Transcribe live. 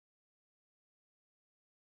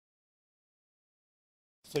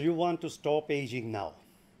So you want to stop aging now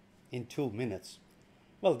in 2 minutes.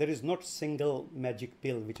 Well, there is not a single magic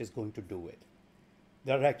pill which is going to do it.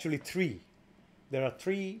 There are actually three. There are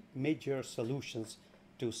three major solutions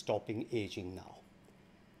to stopping aging now.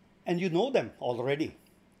 And you know them already.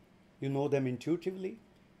 You know them intuitively.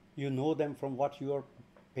 You know them from what your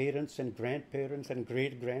parents and grandparents and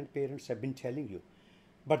great-grandparents have been telling you.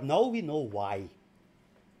 But now we know why.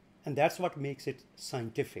 And that's what makes it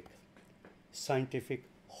scientific. Scientific,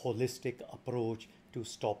 holistic approach to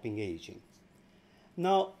stopping aging.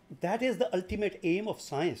 Now, that is the ultimate aim of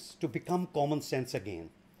science, to become common sense again.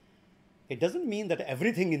 It doesn't mean that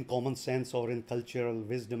everything in common sense or in cultural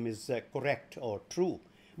wisdom is correct or true,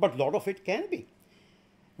 but a lot of it can be.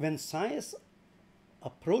 When science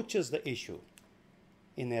approaches the issue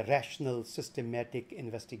in a rational, systematic,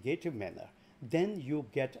 investigative manner, then you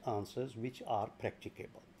get answers which are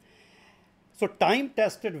practicable. So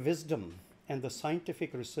time-tested wisdom and the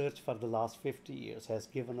scientific research for the last 50 years has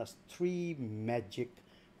given us three magic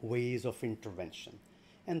ways of intervention.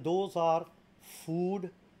 And those are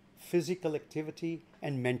food, physical activity,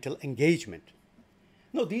 and mental engagement.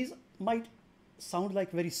 Now, these might sound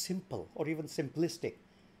like very simple or even simplistic,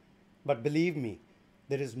 but believe me,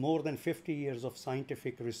 there is more than 50 years of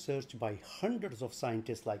scientific research by hundreds of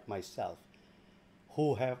scientists like myself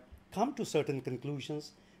who have come to certain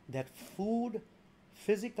conclusions that food,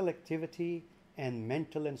 physical activity, and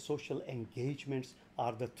mental and social engagements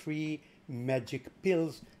are the three magic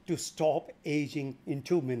pills to stop aging in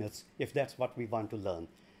 2 minutes, if that's what we want to learn.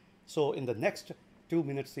 So in the next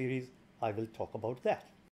 2-minute series, I will talk about that.